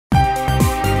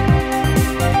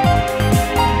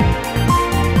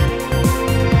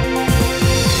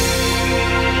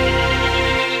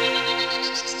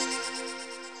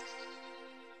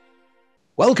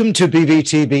Welcome to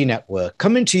BVTV Network,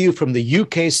 coming to you from the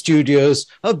UK studios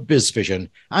of BizVision.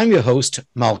 I'm your host,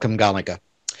 Malcolm Gallagher.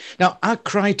 Now, our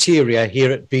criteria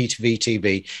here at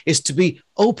BVTV is to be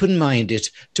open-minded,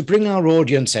 to bring our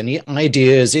audience any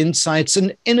ideas, insights,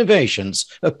 and innovations,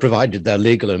 provided they're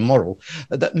legal and moral,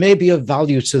 that may be of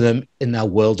value to them in their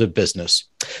world of business.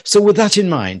 So with that in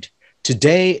mind,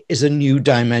 today is a new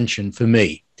dimension for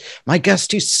me. My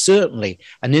guest is certainly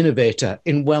an innovator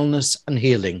in wellness and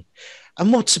healing.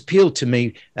 And what's appealed to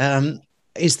me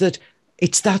is that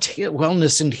it's that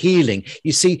wellness and healing.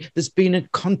 You see,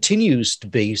 continues to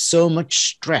be so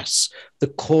much stress, the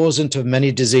causant of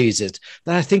many diseases,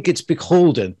 that I think it's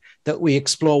beholden that we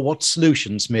explore what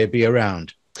solutions may be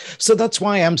around. So that's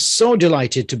why I'm so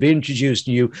delighted to be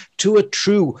introducing you to a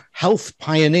true health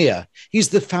pioneer. He's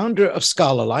the founder of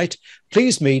ScalarLight.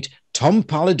 Please meet Tom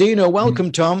Paladino.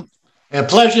 Welcome, Tom. A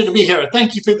pleasure to be here.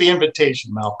 Thank you for the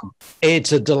invitation, Malcolm.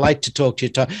 It's a delight to talk to you,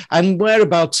 Tom. And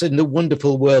whereabouts in the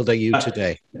wonderful world are you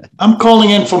today? I'm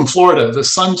calling in from Florida, the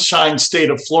sunshine state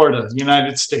of Florida,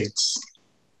 United States.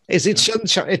 Is it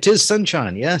sunshine? It is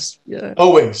sunshine, yes. Yeah.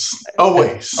 Always,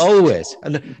 always. Always.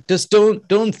 And just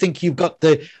don't think you've got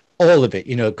all of it,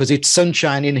 because it's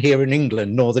sunshine in here in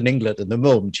England, Northern England at the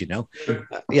moment,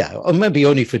 Yeah, or maybe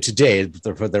only for today,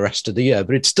 for the rest of the year,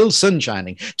 but it's still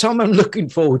sunshining. Tom, I'm looking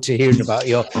forward to hearing about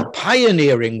your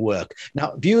pioneering work.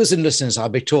 Now, viewers and listeners, I'll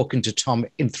be talking to Tom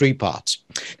in three parts.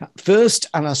 Now, first,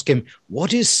 I'll ask him,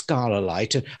 what is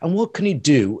ScalarLight and what can he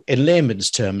do in layman's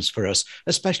terms for us,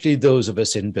 especially those of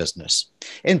us in business?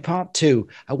 In part two,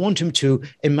 I want him to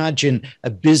imagine a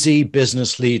busy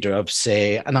business leader of,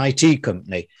 say, an IT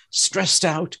company, stressed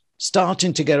out,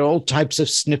 starting to get all types of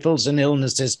sniffles and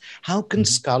illnesses. How can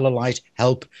ScalarLight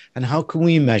help and how can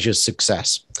we measure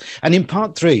success? And in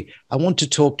part three, I want to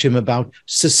talk to him about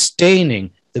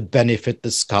sustaining the benefit that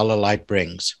ScalarLight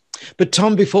brings. But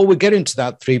Tom, before we get into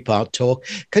that three-part talk,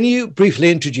 can you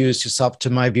briefly introduce yourself to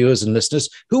my viewers and listeners?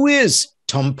 Who is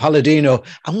Tom Paladino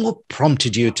and what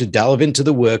prompted you to delve into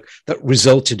the work that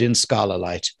resulted in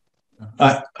ScalarLight?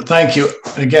 Thank you.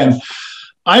 Again,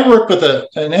 I work with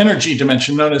an energy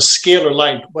dimension known as scalar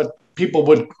light, what people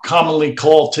would commonly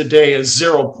call today as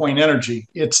zero-point energy.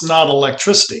 It's not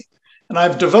electricity. And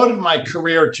I've devoted my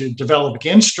career to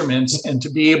developing instruments and to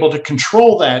be able to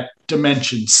control that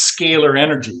dimension, scalar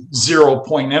energy,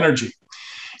 zero-point energy.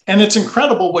 And it's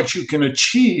incredible what you can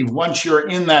achieve once you're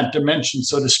in that dimension,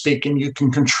 so to speak, and you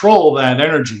can control that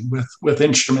energy with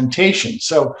instrumentation.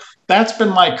 So that's been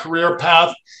my career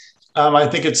path. I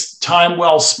think it's time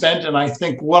well spent, and I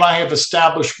think what I have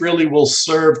established really will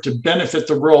serve to benefit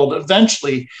the world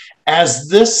eventually as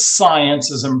this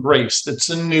science is embraced. It's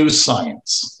a new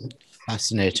science.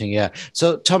 Fascinating, yeah.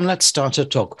 So, Tom, let's start a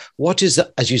talk. What is,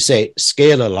 as you say,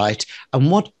 ScalarLight,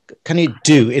 and what can it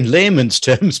do in layman's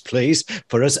terms, please,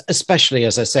 for us, especially,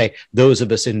 as I say, those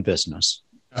of us in business?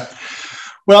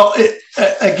 Well,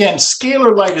 again,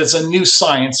 ScalarLight is a new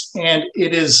science, and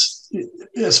it is,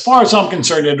 as far as I'm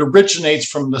concerned, it originates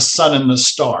from the sun and the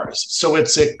stars. So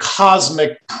it's a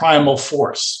cosmic primal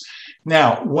force.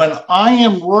 Now, when I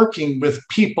am working with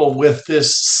people with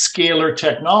this scalar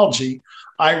technology,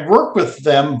 I work with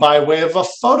them by way of a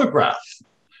photograph.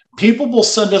 People will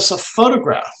send us a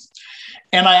photograph,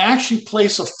 and I actually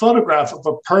place a photograph of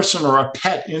a person or a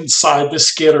pet inside the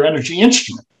scalar energy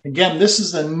instrument. Again, this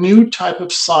is a new type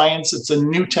of science. It's a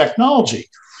new technology.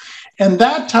 And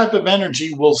that type of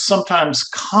energy will sometimes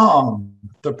calm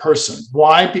the person.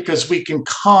 Why? Because we can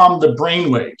calm the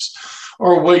brain waves,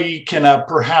 or we can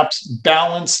perhaps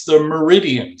balance the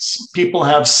meridians. People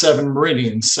have 7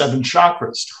 meridians, 7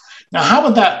 chakras. Now, how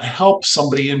would that help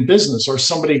somebody in business or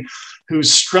somebody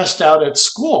who's stressed out at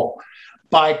school?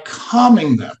 By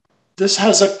calming them. This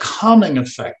has a calming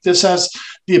effect. This has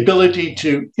the ability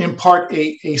to impart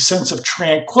a sense of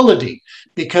tranquility,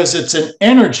 because it's an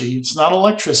energy. It's not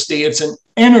electricity. It's an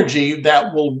energy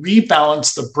that will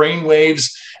rebalance the brain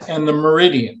waves and the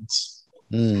meridians.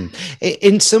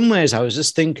 In some ways, I was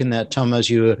just thinking that, Tom, as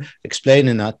you were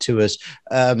explaining that to us,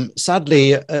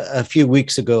 sadly, a few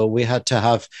weeks ago, we had to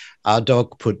have our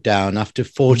dog put down after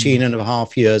 14 and a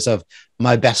half years of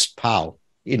my best pal.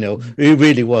 He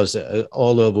really was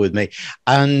all over with me.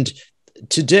 And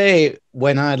today,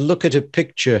 when I look at a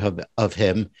picture of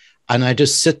him and I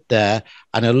just sit there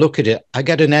and I look at it, I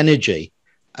get an energy.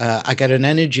 I get an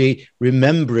energy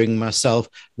remembering myself,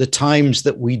 the times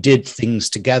that we did things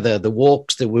together, the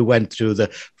walks that we went through,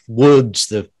 the woods,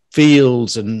 the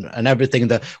fields and everything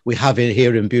that we have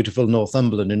here in beautiful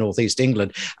Northumberland in Northeast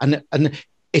England. And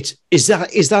is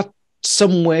that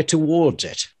somewhere towards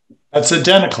it? That's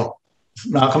identical.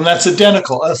 Malcolm, that's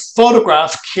identical. A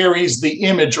photograph carries the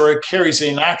image, or it carries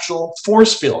an actual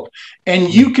force field,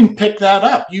 and you can pick that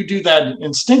up. You do that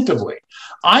instinctively.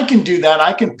 I can do that.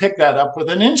 I can pick that up with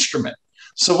an instrument.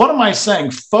 So what am I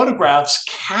saying? Photographs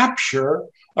capture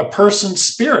a person's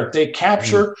spirit. They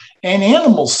capture an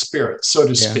animal's spirit, so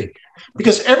to speak,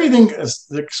 because everything, as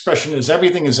the expression is,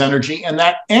 everything is energy, and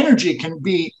that energy can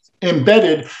be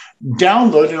embedded,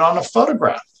 downloaded on a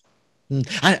photograph.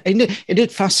 And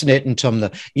it's fascinating, Tom,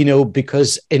 that,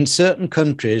 because in certain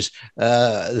countries,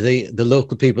 the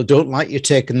local people don't like you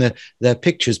taking their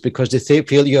pictures because they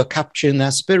feel you're capturing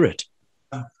their spirit.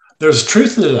 There's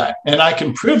truth to that. And I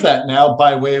can prove that now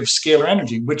by way of scalar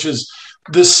energy, which is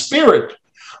the spirit.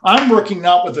 I'm working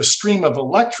not with a stream of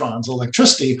electrons,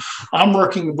 electricity. I'm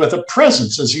working with a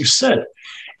presence, as you said.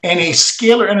 And a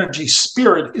scalar energy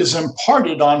spirit is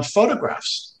imparted on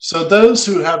photographs. So those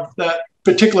who have that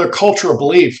particular cultural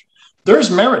belief, there's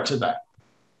merit to that.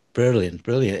 Brilliant,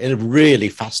 brilliant. And really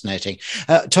fascinating.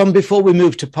 Tom, before we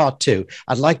move to part 2,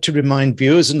 I'd like to remind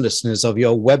viewers and listeners of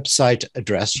your website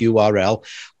address, URL,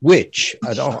 which,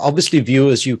 obviously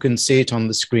viewers, you can see it on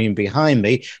the screen behind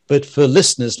me, but for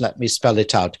listeners, let me spell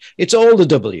it out. It's all the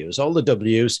W's,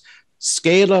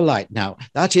 ScalarLight. Now,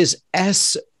 that is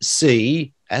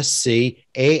ScalarLar,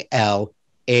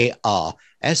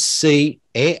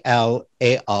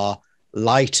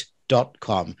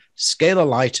 light.com,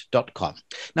 ScalarLight.com.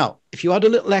 Now, if you add a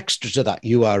little extra to that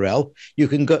URL, you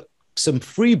can get some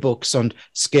free books on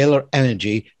scalar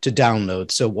energy to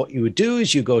download. So what you would do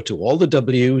is you go to all the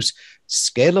W's,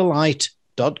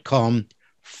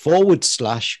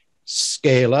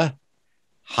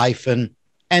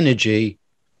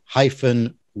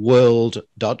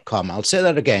 ScalarLight.com/scalar-energy-world.com. I'll say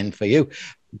that again for you.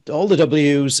 All the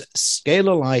W's,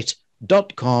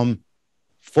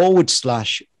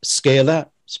 ScalarLight.com/scalar,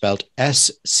 spelled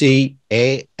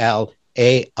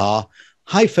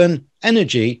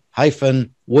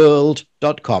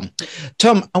SCALAR-energy-world.com.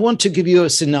 Tom, I want to give you a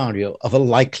scenario of a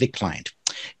likely client.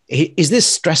 Is this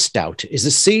stressed out? Is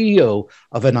the CEO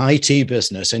of an IT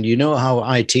business, and you know how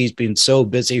IT's been so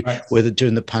busy with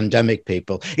during the pandemic,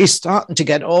 people, he's starting to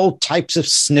get all types of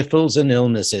sniffles and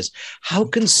illnesses. How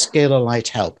can ScalarLight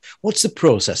help? What's the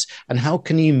process, and how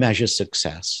can he measure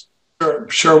success?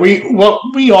 Sure. What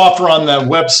we offer on the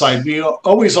website, we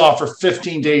always offer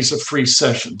 15 days of free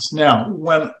sessions. Now,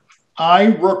 when I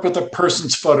work with a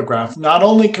person's photograph, not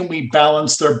only can we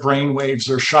balance their brain waves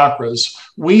or chakras,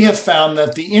 we have found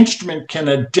that the instrument can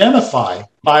identify,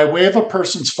 by way of a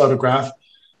person's photograph,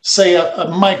 say a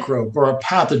microbe or a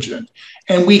pathogen,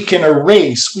 and we can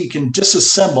erase, we can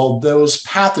disassemble those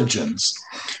pathogens.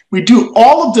 We do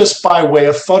all of this by way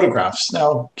of photographs.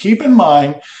 Now, keep in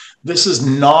mind, this is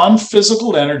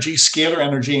non-physical energy, scalar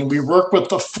energy, and we work with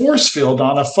the force field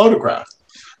on a photograph.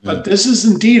 But this is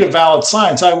indeed a valid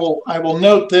science. I will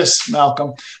note this,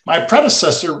 Malcolm. My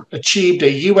predecessor achieved a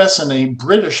US and a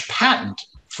British patent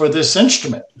for this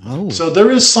instrument. So there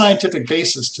is scientific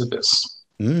basis to this.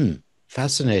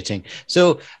 Fascinating.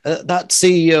 So that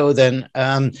CEO then,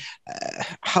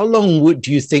 how long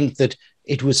do you think that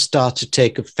it would start to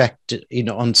take effect,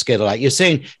 on ScalarLight? You're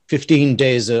saying 15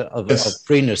 days of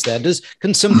freeness there.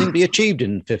 Can something be achieved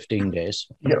in 15 days?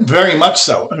 Yeah, very much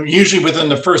so. I mean, usually within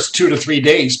the first 2 to 3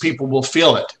 days, people will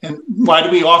feel it. And why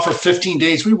do we offer 15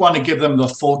 days? We want to give them the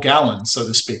full gallon, so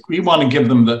to speak. We want to give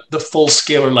them the full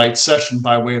ScalarLight session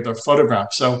by way of their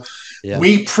photograph. So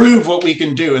we prove what we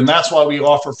can do, and that's why we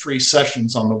offer free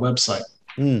sessions on the website.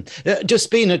 Just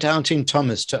being a doubting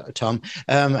Thomas, Tom,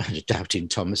 doubting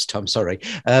Thomas, Tom, sorry.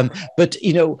 But,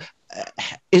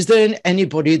 is there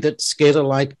anybody that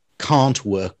ScalarLight can't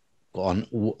work on,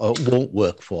 won't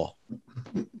work for?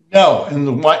 No. And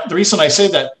the reason I say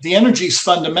that, the energy is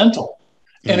fundamental.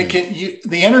 And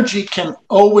the energy can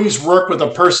always work with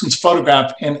a person's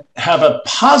photograph and have a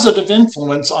positive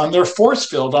influence on their force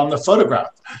field on the photograph.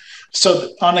 So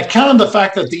on account of the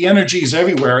fact that the energy is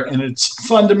everywhere and it's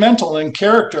fundamental in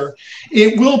character,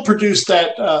 it will produce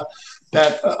that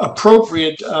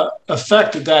appropriate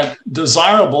effect, that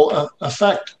desirable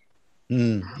effect.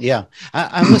 Yeah,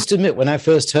 I must admit, when I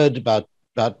first heard about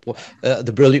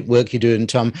the brilliant work you're doing,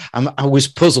 Tom, I was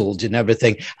puzzled and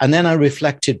everything. And then I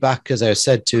reflected back, as I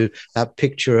said, to that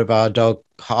picture of our dog,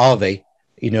 Harvey,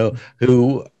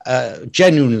 who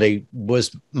genuinely was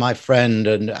my friend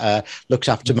and looked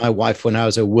after my wife when I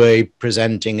was away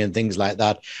presenting and things like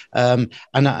that. And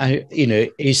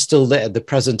he's still there. The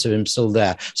presence of him still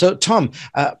there. So, Tom,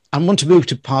 I want to move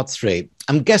to part 3.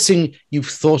 I'm guessing you've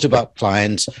thought about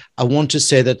clients. I want to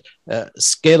say that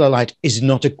ScalarLight is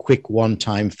not a quick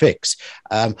one-time fix,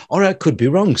 or I could be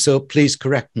wrong. So please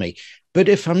correct me. But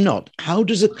if I'm not, how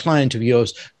does a client of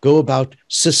yours go about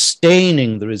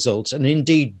sustaining the results and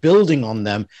indeed building on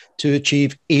them to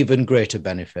achieve even greater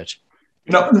benefit?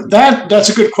 That's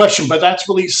a good question, but that's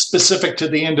really specific to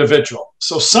the individual.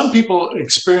 So some people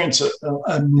experience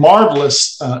a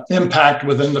marvelous impact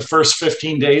within the first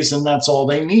 15 days, and that's all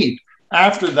they need.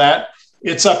 After that,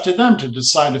 it's up to them to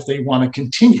decide if they want to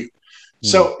continue.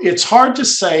 So it's hard to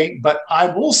say, but I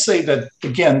will say that,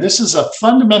 again, this is a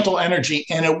fundamental energy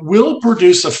and it will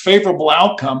produce a favorable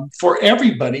outcome for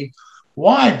everybody.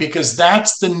 Why? Because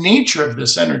that's the nature of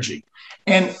this energy.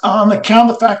 And on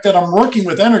account of the fact that I'm working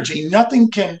with energy,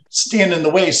 nothing can stand in the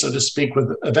way, so to speak,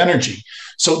 of energy.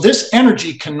 So this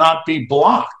energy cannot be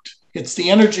blocked. It's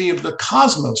the energy of the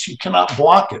cosmos. You cannot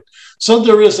block it. So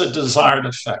there is a desired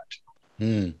effect.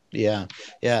 Yeah.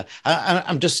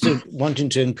 I'm just wanting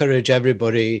to encourage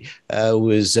everybody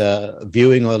who is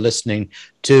viewing or listening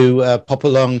to pop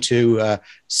along to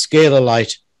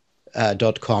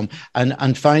ScalarLight.com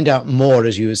and find out more,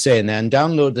 as you were saying there, and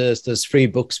download those free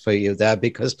books for you there,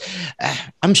 because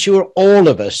I'm sure all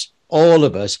of us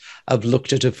have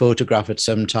looked at a photograph at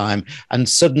some time, and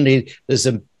suddenly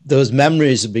those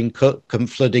memories have been come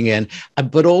flooding in,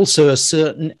 but also a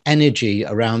certain energy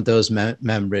around those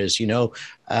memories,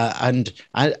 and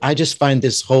I just find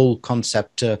this whole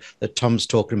concept that Tom's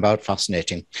talking about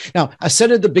fascinating. Now, I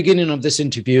said at the beginning of this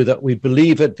interview that we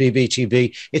believe at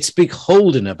BVTV it's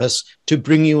beholden of us to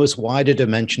bring you as wide a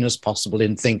dimension as possible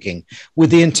in thinking,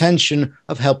 with the intention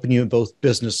of helping you in both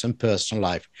business and personal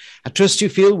life. I trust you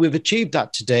feel we've achieved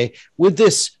that today with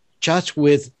this chat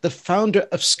with the founder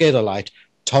of ScalarLight,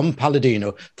 Tom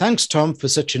Paladino. Thanks, Tom, for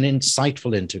such an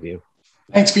insightful interview.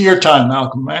 Thanks for your time,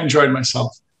 Malcolm. I enjoyed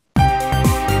myself.